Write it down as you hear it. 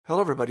Hello,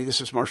 everybody. This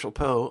is Marshall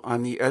Poe.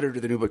 I'm the editor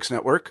of the New Books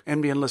Network.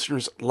 NBN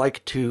listeners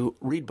like to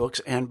read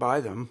books and buy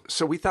them.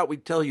 So we thought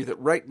we'd tell you that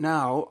right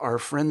now, our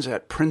friends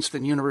at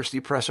Princeton University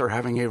Press are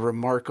having a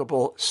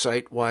remarkable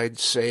site-wide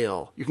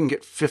sale. You can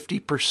get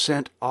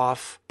 50%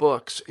 off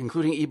books,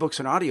 including ebooks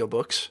and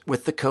audiobooks,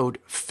 with the code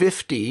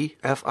 50,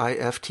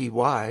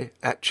 F-I-F-T-Y,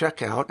 at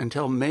checkout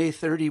until May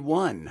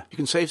 31. You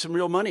can save some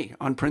real money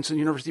on Princeton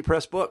University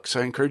Press books.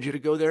 I encourage you to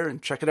go there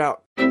and check it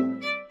out.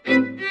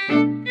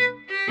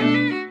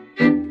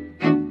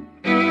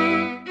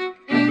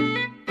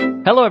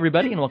 Hello,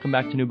 everybody, and welcome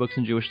back to New Books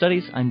in Jewish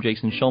Studies. I'm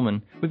Jason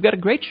Schulman. We've got a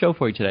great show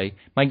for you today.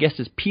 My guest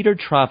is Peter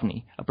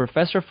Travny, a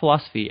professor of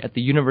philosophy at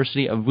the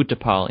University of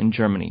Wuppertal in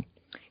Germany.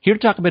 Here to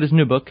talk about his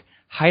new book,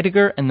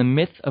 Heidegger and the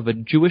Myth of a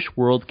Jewish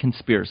World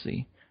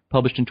Conspiracy,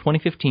 published in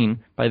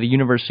 2015 by the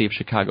University of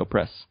Chicago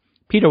Press.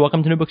 Peter,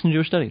 welcome to New Books in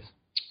Jewish Studies.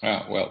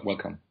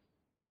 Welcome.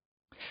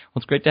 Well,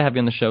 it's great to have you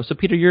on the show. So,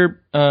 Peter, you're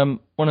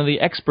one of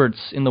the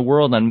experts in the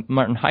world on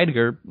Martin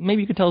Heidegger.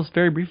 Maybe you could tell us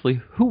very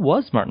briefly, who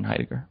was Martin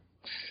Heidegger?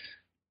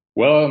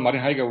 Well,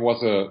 Martin Heidegger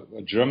was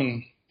a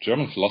German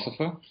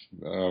philosopher,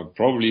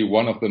 probably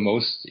one of the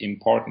most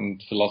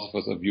important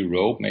philosophers of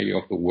Europe, maybe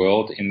of the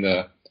world in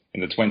the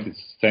 20th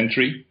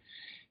century.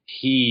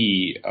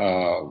 He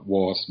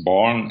was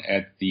born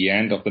at the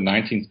end of the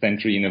 19th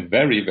century in a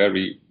very,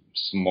 very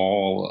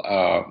small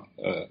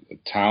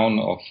town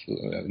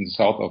in the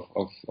south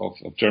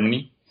of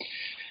Germany.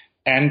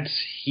 And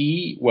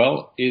he,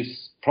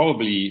 is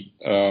probably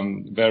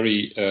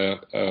very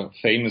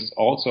famous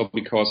also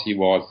because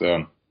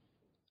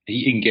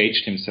he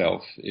engaged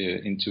himself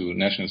into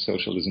National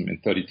Socialism in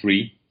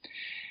 1933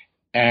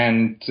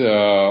 and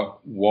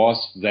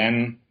was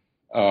then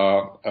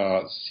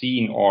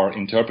seen or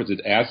interpreted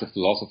as a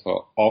philosopher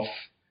of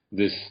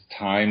this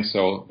time,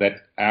 so that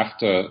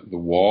after the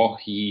war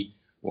he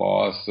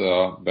was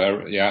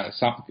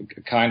some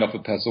kind of a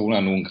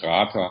persona non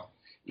grata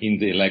in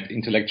the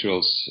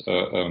intellectuals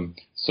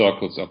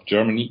circles of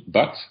Germany.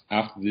 But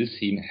after this,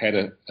 he had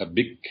a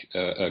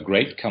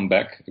great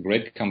comeback,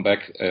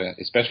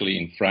 especially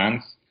in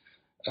France.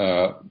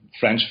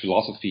 French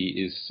philosophy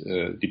is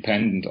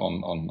dependent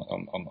on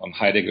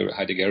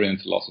Heideggerian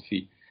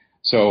philosophy,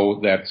 so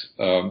that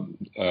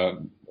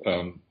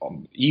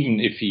even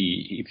if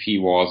he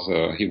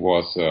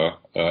was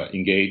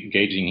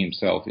engaging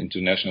himself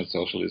into National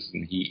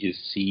Socialism, he is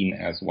seen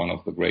as one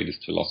of the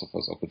greatest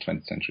philosophers of the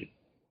 20th century.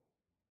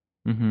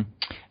 Mm-hmm.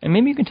 And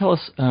maybe you can tell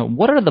us,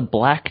 what are the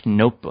Black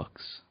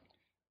Notebooks?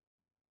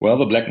 Well,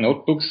 the Black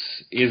Notebooks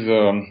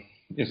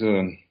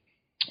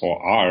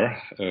are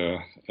a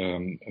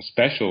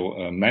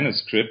special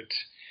manuscript,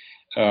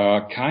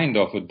 kind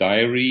of a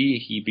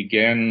diary. He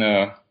began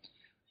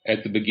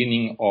at the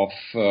beginning of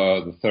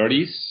the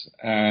 30s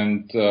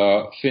and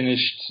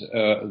finished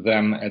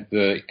them at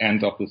the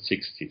end of the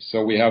 60s.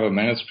 So we have a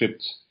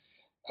manuscript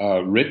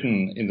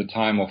written in the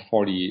time of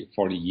 40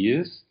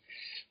 years.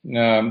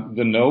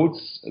 The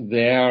notes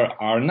there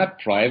are not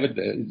private.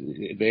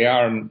 They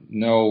are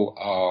no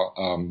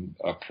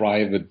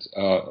private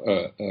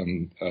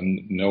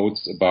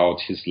notes about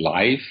his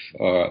life,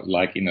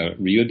 like in a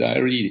real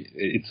diary.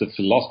 It's a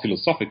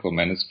philosophical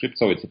manuscript,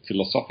 so it's a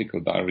philosophical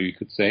diary, you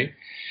could say.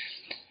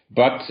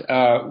 But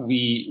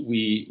we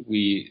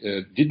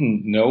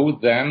didn't know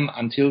them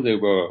until they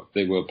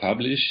were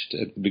published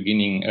at the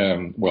beginning,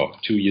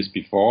 2 years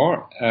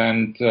before,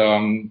 and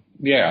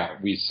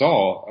we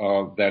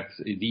saw that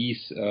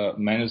these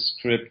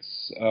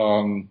manuscripts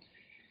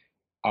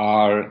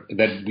are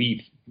that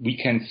we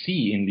can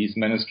see in these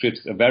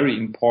manuscripts a very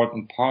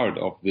important part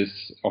of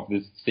this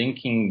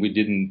thinking we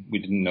didn't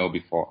know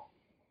before.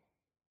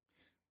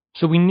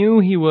 So we knew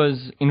he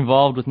was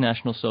involved with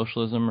National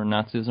Socialism or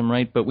Nazism,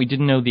 right? But we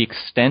didn't know the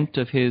extent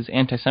of his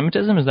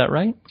anti-Semitism. Is that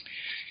right?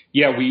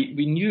 Yeah, we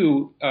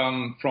knew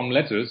from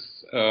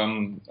letters,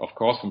 of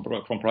course,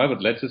 from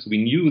private letters, we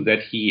knew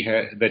that he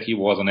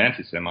was an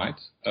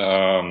anti-Semite.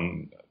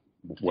 In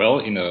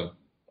a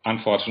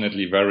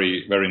unfortunately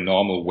very very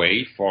normal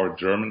way for a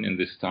German in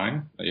this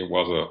time. He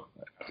was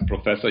a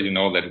professor. You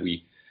know that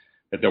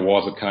there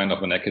was a kind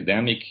of an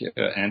academic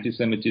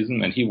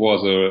anti-Semitism, and he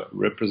was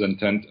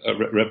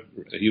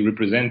he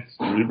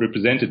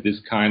represented this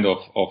kind of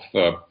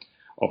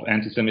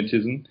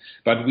anti-Semitism.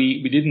 But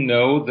we didn't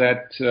know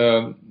that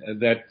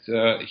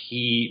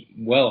he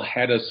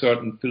had a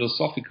certain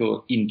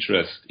philosophical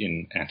interest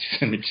in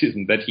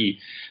anti-Semitism, that he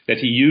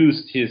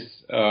used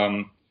his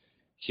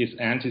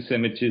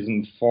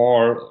anti-Semitism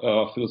for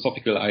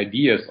philosophical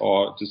ideas,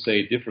 or to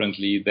say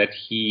differently, that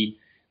he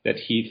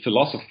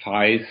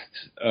philosophized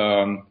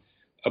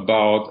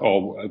about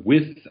or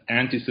with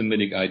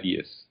anti-Semitic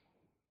ideas.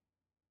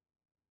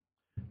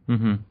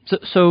 Mm-hmm.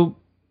 So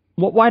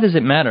why does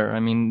it matter?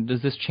 I mean,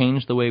 does this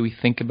change the way we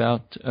think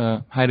about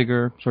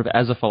Heidegger, sort of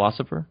as a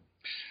philosopher?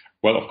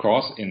 Well, of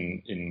course,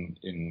 in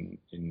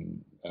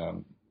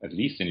at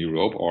least in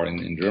Europe or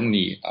in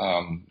Germany,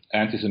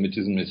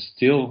 anti-Semitism is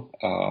still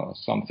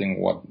something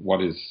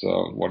what is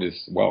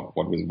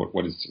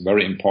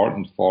very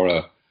important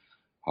for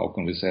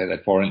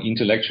for an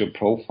intellectual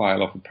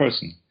profile of a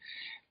person.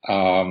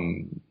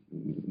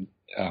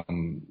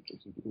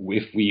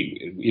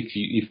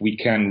 if we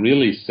can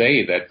really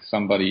say that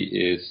somebody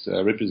is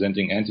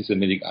representing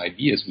anti-Semitic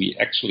ideas, we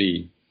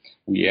actually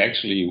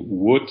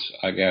would,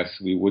 I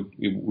guess, we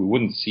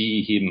wouldn't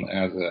see him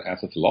as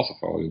a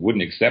philosopher. We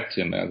wouldn't accept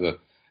him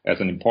as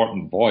an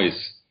important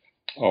voice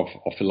of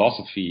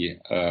philosophy.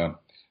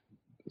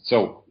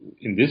 So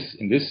in this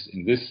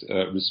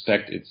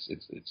respect, it's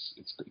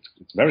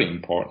very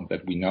important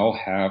that we now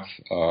have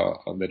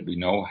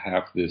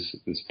this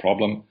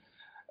problem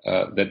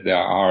that there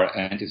are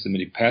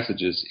anti-Semitic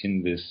passages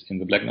in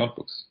the Black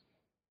Notebooks.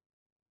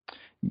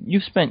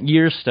 You've spent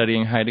years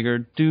studying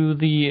Heidegger. Do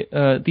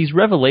these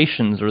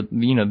revelations, or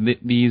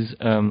these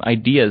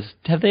ideas,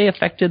 have they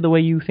affected the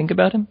way you think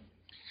about him?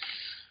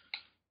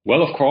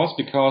 Well, of course,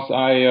 because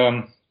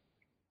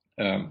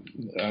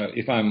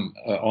if I'm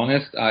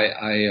honest,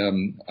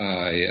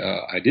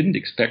 I didn't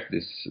expect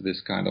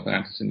this kind of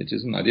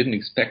anti-Semitism. I didn't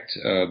expect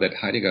that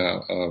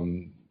Heidegger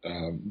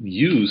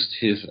used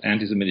his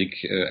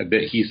anti-Semitic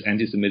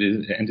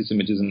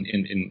anti-Semitism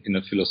in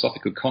a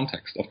philosophical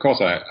context. Of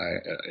course,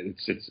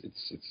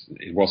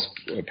 it was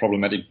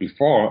problematic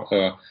before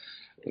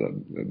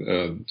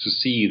to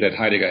see that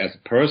Heidegger as a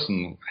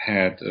person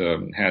had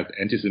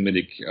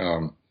anti-Semitic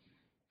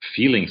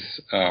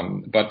feelings,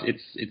 but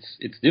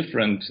it's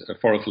different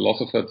for a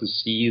philosopher to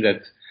see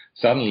that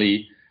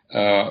suddenly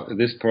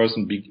this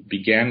person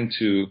began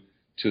to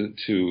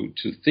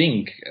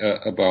think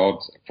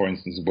about, for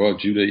instance, world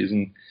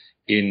Judaism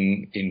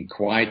in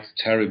quite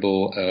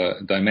terrible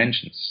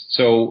dimensions.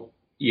 So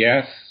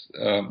yes,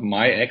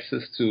 my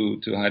access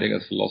to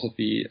Heidegger's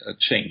philosophy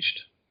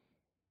changed.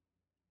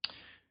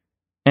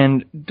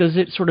 And does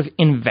it sort of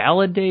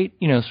invalidate,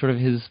 sort of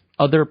his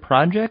other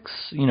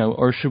projects,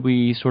 or should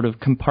we sort of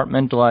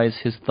compartmentalize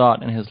his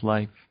thought and his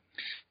life?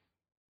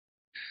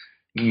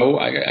 No,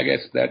 I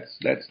guess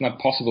that's not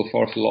possible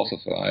for a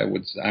philosopher. I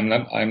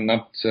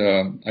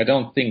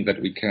don't think that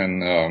we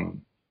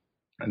can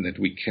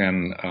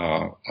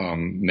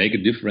make a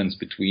difference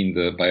between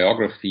the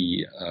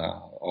biography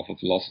of a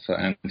philosopher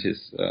and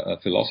his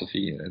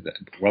philosophy.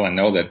 Well, I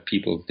know that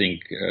people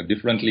think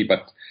differently,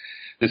 but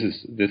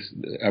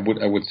I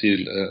would see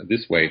it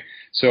this way.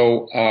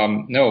 So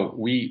no,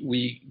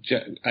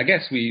 I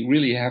guess we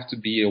really have to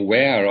be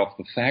aware of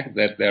the fact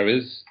that there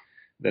is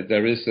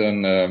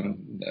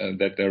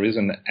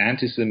an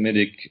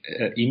anti-Semitic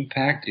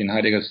impact in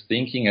Heidegger's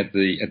thinking at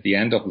the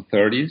end of the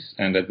 30s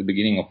and at the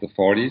beginning of the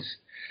 40s,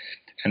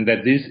 and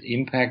that this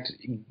impact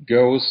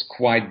goes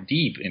quite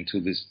deep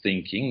into this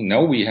thinking.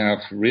 Now we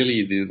have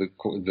really the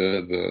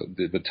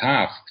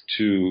task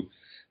to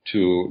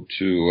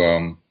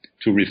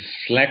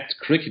reflect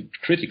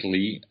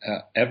critically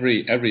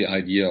every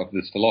idea of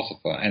this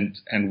philosopher, and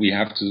we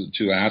have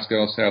to ask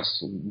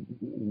ourselves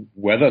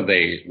whether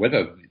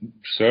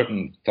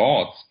certain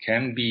thoughts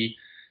can be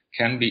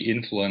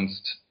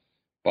influenced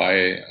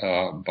by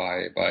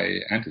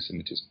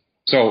anti-Semitism.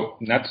 So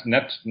not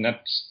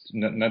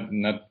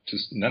to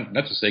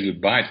say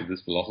goodbye to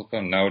this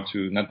philosopher.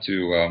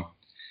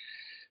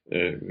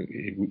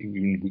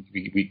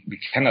 We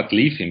cannot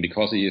leave him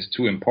because he is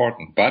too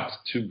important, but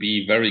to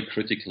be very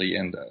critically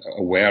and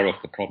aware of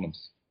the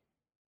problems.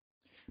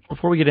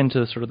 Before we get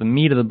into sort of the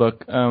meat of the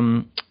book, I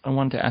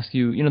wanted to ask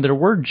you, there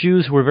were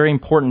Jews who were very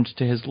important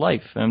to his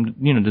life.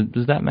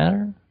 Does that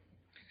matter?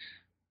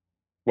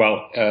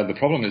 Well, the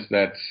problem is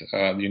that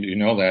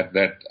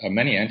that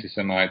many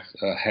anti-Semites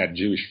had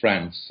Jewish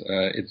friends.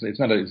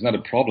 It's not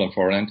a problem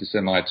for an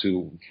anti-Semite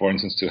to, for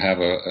instance, to have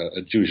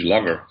a Jewish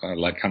lover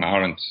like Hannah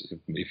Arendt,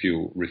 if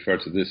you refer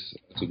to this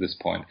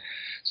point.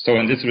 So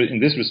in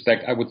this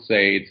respect, I would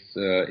say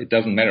it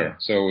doesn't matter.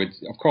 So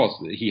of course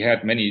he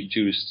had many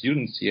Jewish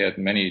students. He had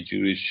many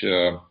Jewish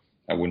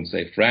I wouldn't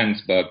say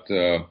friends, but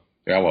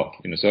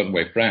in a certain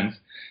way friends.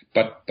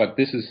 But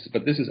this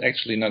is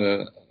actually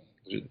not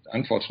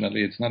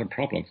unfortunately, it's not a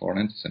problem for an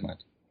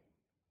anti-Semite.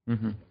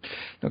 Mm-hmm.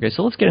 Okay,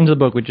 so let's get into the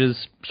book, which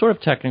is sort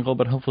of technical,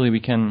 but hopefully we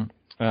can,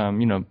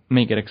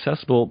 make it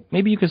accessible.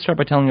 Maybe you could start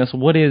by telling us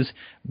what is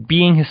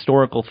being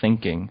historical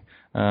thinking.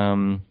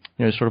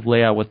 Sort of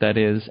lay out what that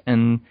is,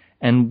 and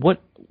what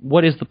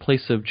is the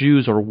place of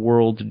Jews or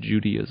world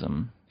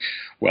Judaism?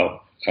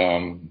 Well,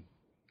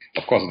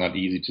 of course, it's not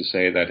easy to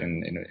say that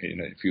in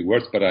a few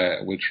words, but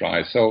I will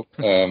try. So.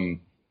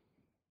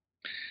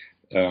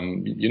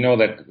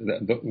 That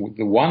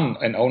the one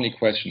and only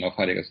question of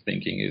Heidegger's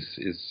thinking is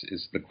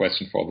the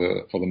question for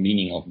the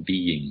meaning of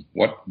being.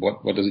 What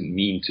does it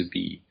mean to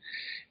be?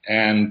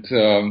 And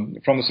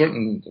from a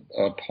certain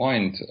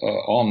point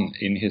on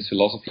in his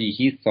philosophy,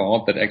 he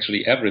thought that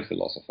actually every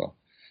philosopher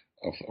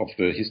of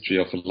the history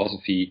of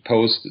philosophy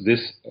posed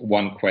this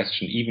one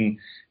question, even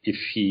if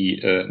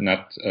he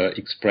not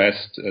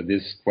expressed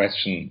this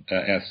question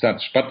as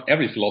such. But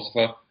every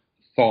philosopher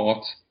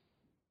thought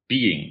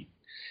being.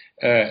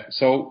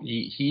 So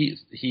he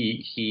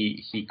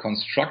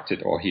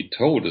constructed, or he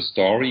told a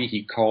story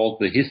he called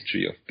the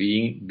history of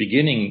being,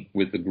 beginning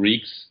with the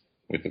Greeks,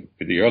 with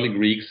the early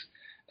Greeks,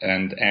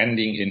 and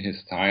ending in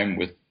his time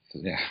with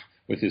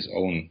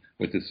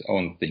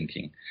own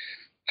thinking.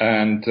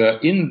 And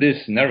in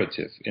this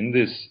narrative, in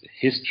this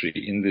history,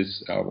 in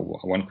this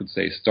one could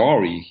say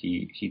story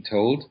he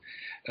told,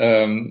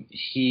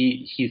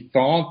 he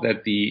thought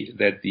that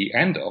the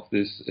end of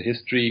this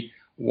history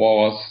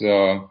was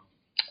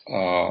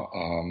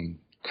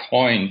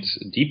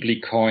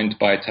deeply coined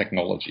by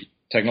technology.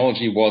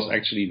 Technology was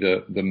actually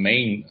the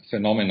main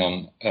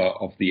phenomenon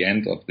of the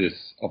end of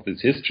this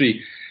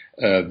history.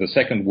 The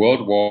Second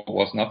World War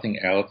was nothing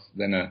else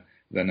than an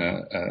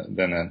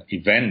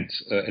event,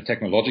 a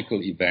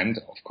technological event,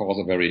 of course,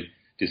 a very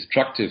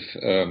destructive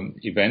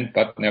event,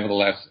 but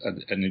nevertheless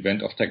an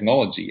event of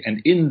technology.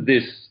 And in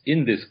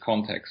this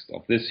context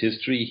of this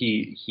history,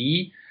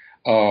 he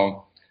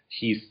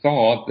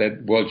thought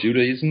that world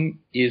Judaism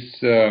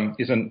is a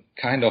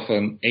kind of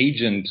an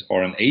agent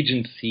or an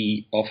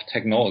agency of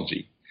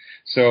technology.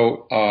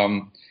 So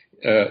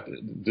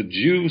the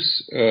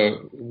Jews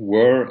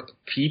were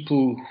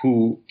people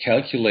who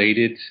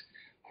calculated,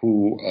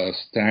 who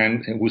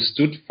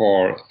stood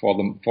for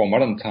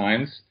modern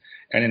times,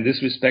 and in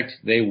this respect,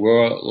 they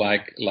were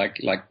like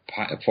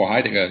for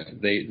Heidegger,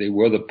 they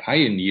were the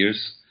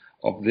pioneers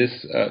of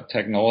this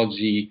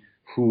technology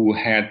who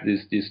had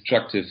this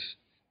destructive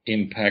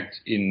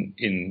impact in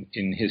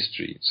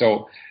history.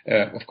 So,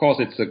 of course,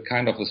 it's a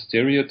kind of a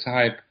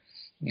stereotype,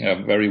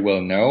 very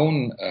well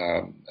known,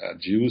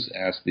 Jews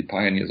as the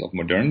pioneers of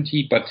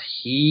modernity, but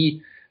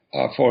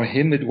for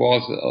him, it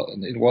was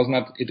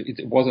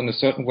in a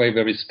certain way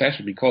very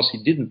special, because he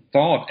didn't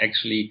thought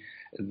actually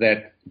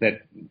that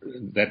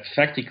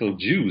factical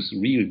Jews,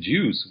 real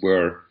Jews,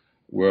 were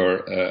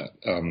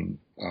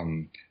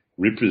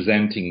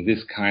representing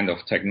this kind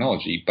of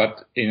technology.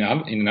 But in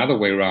another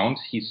way around,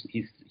 he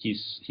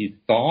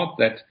thought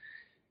that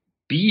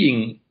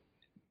being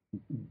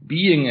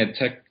a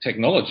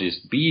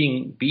technologist,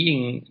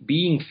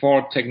 being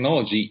for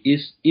technology,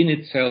 is in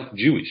itself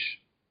Jewish.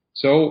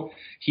 So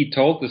he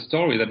told the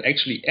story that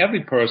actually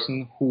every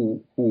person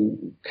who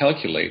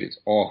calculated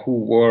or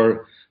who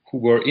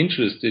were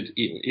interested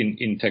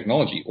in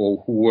technology,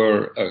 or who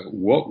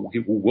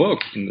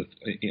worked on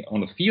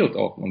the field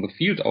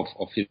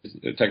of his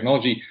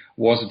technology,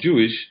 was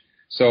Jewish.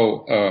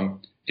 So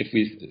if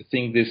we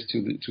think this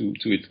to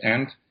its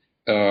end,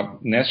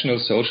 National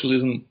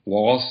Socialism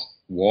was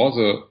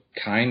a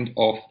kind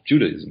of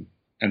Judaism.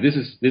 And this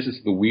is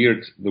the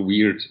weird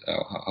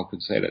how could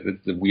I say that?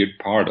 It's the weird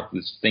part of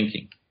this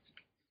thinking.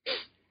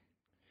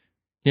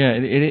 Yeah,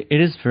 it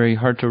is very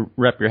hard to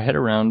wrap your head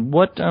around.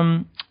 What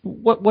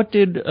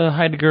did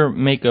Heidegger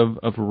make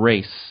of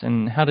race,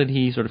 and how did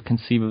he sort of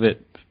conceive of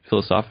it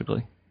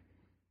philosophically?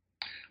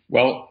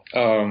 Well,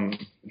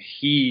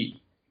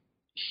 he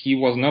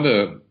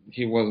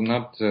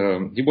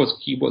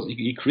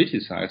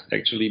criticized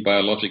actually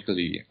biological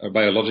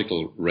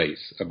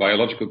race. A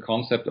biological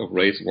concept of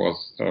race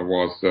was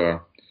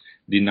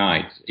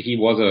denied. He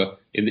was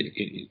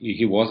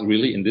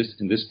really in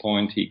this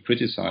point, he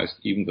criticized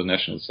even the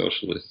National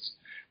Socialists,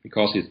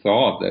 because he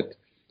thought that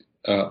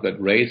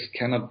race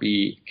cannot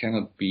be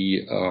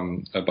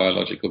a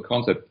biological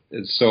concept.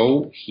 And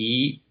so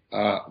he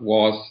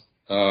was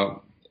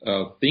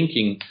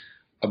thinking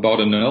about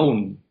a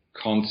known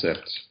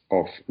concept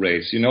of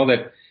race. You know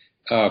that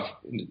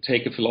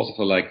take a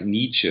philosopher like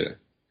Nietzsche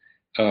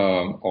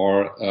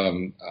or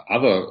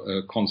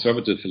other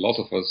conservative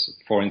philosophers,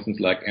 for instance,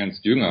 like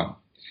Ernst Jünger.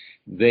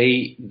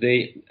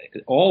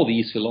 All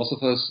these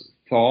philosophers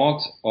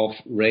thought of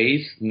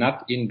race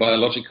not in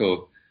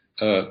biological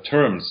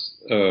terms.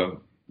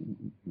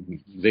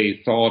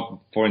 They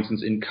thought, for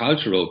instance, in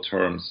cultural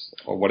terms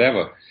or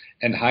whatever.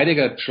 And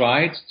Heidegger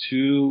tried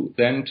to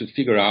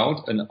figure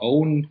out an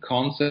own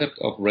concept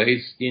of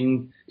race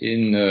in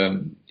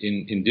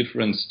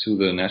difference to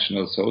the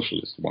National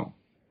Socialist one.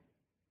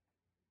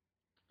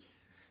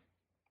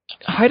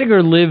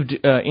 Heidegger lived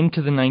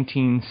into the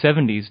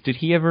 1970s. Did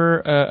he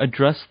ever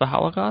address the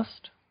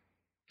Holocaust?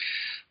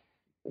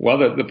 Well,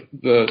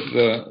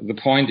 the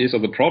point is, or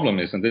the problem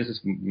is, and this is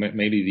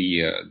maybe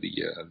the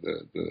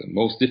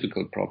most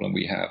difficult problem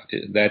we have,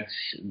 that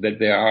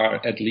there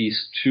are at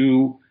least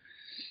two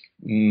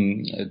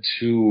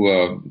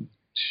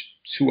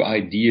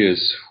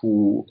ideas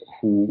who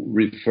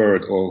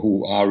referred or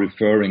who are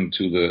referring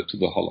to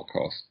the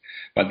Holocaust,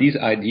 but these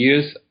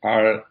ideas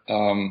are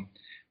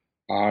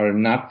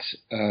not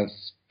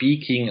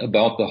speaking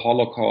about the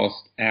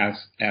Holocaust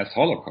as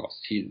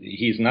Holocaust.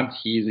 He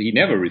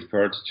never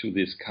referred to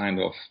this kind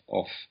of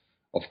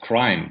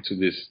crime, to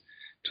this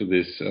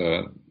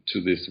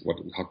what,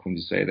 how can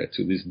you say that,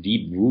 to this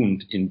deep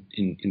wound in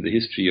the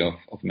history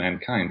of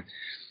mankind.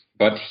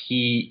 But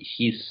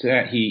he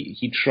said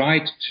he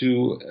tried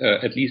to,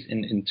 at least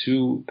in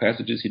two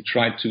passages, he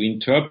tried to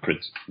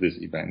interpret this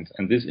event,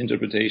 and this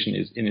interpretation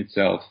is in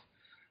itself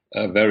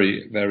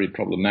very, very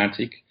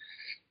problematic,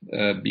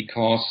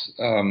 because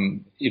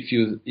if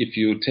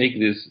you take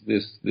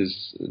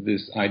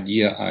this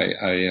idea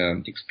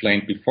I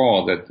explained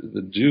before, that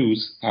the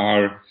Jews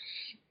are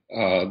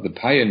the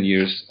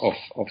pioneers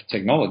of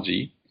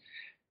technology,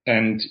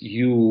 and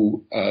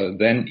you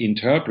then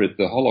interpret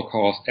the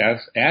Holocaust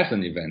as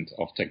an event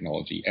of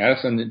technology,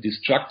 as a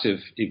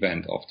destructive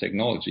event of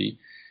technology,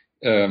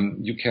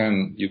 you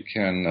can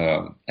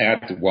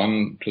add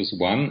 1 +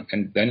 1,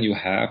 and then you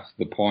have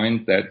the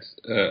point that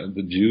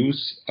the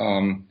Jews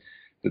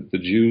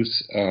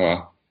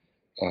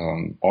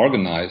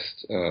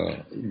organized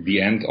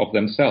the end of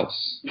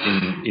themselves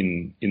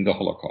in the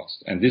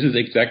Holocaust, and this is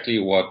exactly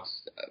what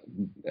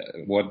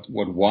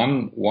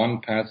one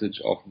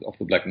passage of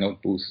the Black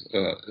Notebooks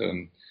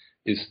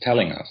is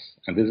telling us,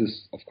 and this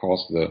is of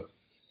course the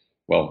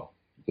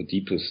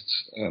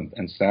deepest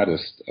and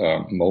saddest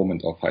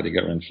moment of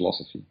Heideggerian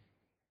philosophy.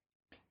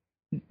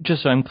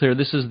 Just so I'm clear,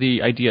 this is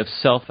the idea of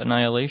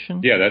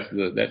self-annihilation? Yeah, that's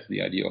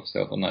the idea of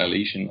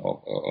self-annihilation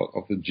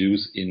of the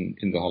Jews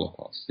in the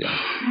Holocaust. Yeah,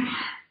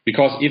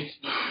 because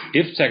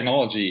if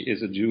technology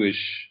is a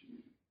Jewish,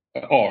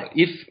 or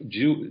if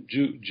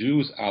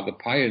Jews are the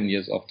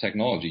pioneers of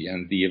technology,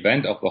 and the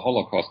event of the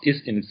Holocaust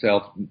is in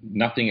itself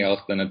nothing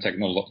else than a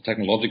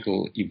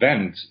technological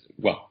event,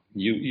 well,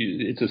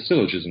 it's a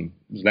syllogism.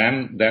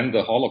 Then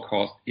the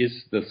Holocaust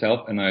is the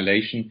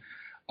self-annihilation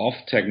of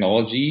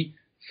technology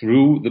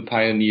through the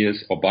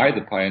pioneers, or by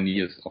the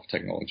pioneers of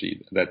technology,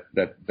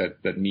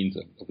 that means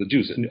of the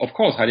Jews. And of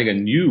course, Heidegger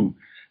knew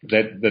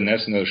that the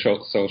National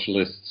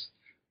Socialists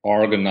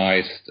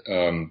organized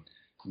the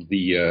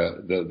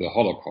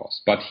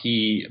Holocaust, but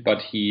he,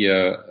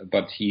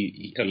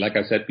 like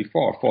I said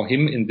before, for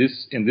him in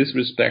this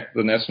respect,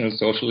 the National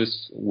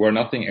Socialists were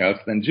nothing else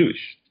than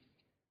Jewish.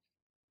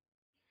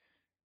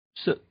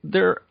 So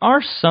there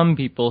are some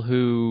people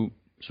who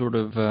sort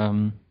of,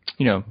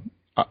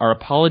 are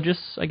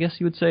apologists, I guess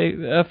you would say,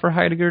 for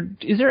Heidegger.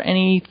 Is there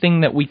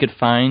anything that we could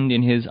find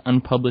in his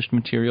unpublished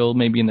material,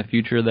 maybe in the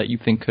future, that you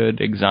think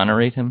could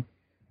exonerate him?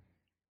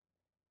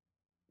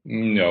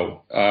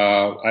 No,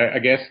 I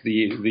guess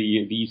these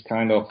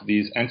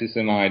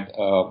anti-Semite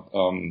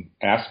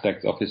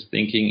aspects of his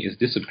thinking is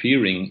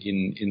disappearing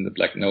in the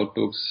Black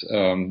Notebooks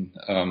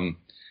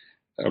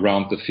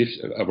around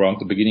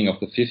the beginning of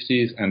the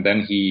 50s, and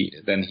then he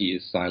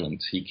is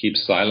silent. He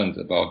keeps silent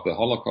about the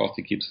Holocaust.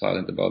 He keeps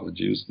silent about the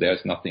Jews.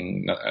 There's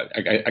nothing.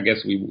 I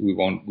guess we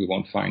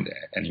won't find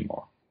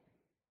anymore.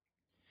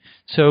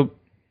 So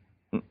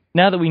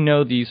now that we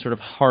know these sort of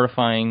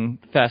horrifying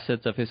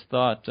facets of his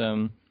thought,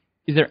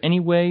 is there any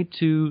way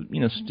to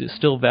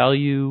still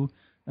value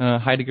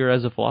Heidegger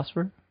as a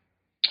philosopher?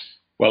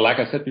 Well, like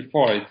I said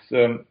before,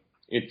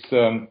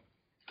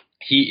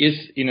 he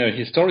is in a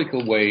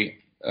historical way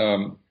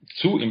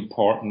too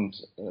important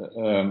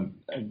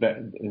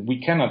that we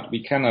cannot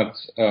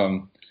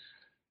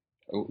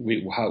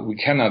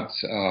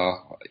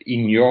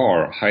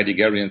ignore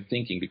Heideggerian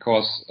thinking,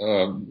 because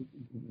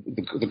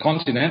the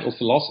continental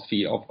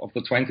philosophy of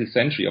the 20th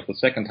century, of the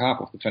second half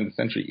of the 20th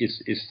century,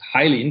 is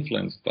highly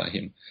influenced by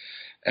him.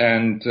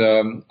 And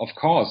of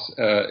course,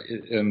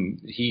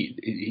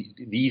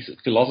 these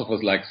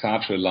philosophers like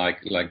Sartre,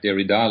 like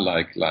Derrida,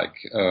 like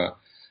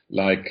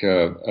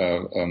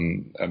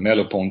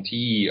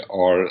Merleau-Ponty,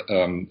 or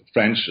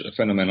French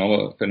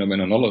phenomenologists,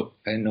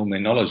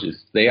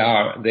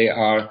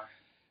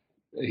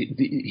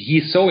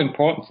 he's so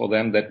important for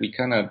them that we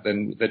cannot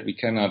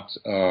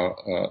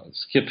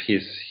skip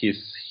his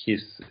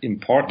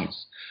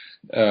importance.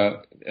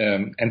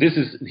 And this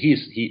is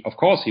he of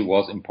course he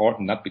was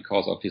important, not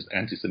because of his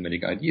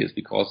anti-Semitic ideas,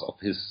 because of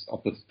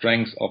the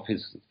strength of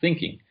his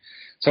thinking.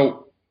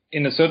 So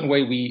in a certain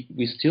way,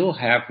 we still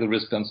have the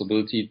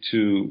responsibility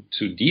to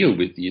deal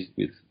with his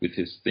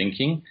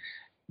thinking,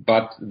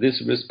 but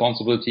this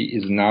responsibility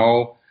is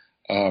now,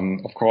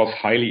 of course,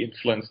 highly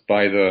influenced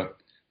by the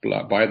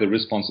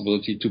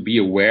responsibility to be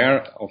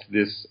aware of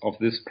these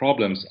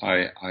problems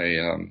I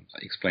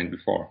explained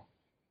before.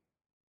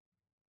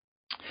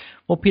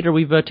 Well, Peter,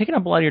 we've taken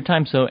up a lot of your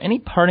time, so any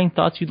parting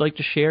thoughts you'd like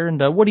to share,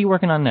 and what are you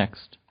working on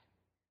next?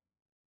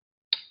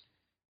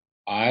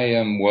 I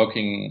am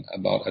working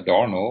about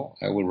Adorno.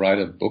 I will write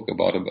a book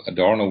about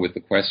Adorno with the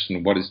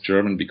question: what is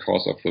German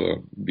because of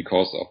the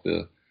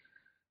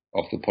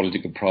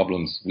political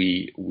problems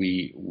we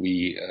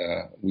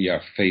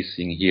are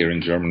facing here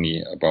in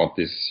Germany, about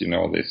this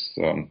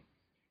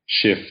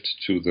shift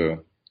to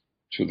the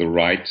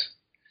right,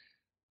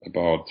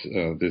 about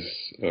this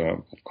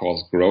of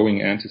course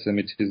growing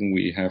anti-Semitism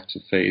we have to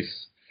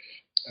face,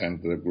 and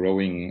the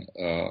growing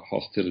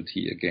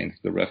hostility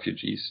against the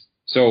refugees.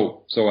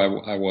 So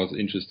I was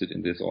interested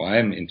in this, or I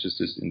am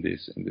interested in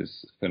this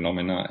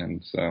phenomena,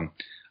 and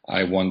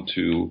I want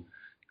to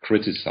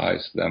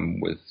criticize them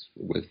with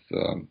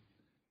the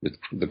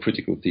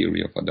critical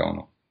theory of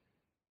Adorno.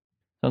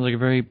 Sounds like a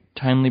very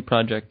timely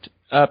project.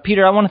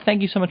 Peter, I want to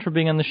thank you so much for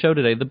being on the show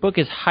today. The book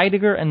is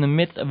Heidegger and the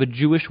Myth of a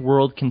Jewish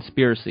World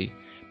Conspiracy,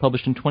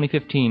 published in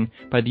 2015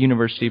 by the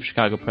University of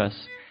Chicago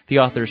Press. The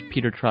author is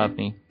Peter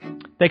Travny.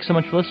 Thanks so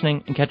much for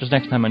listening, and catch us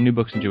next time on New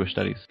Books in Jewish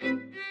Studies.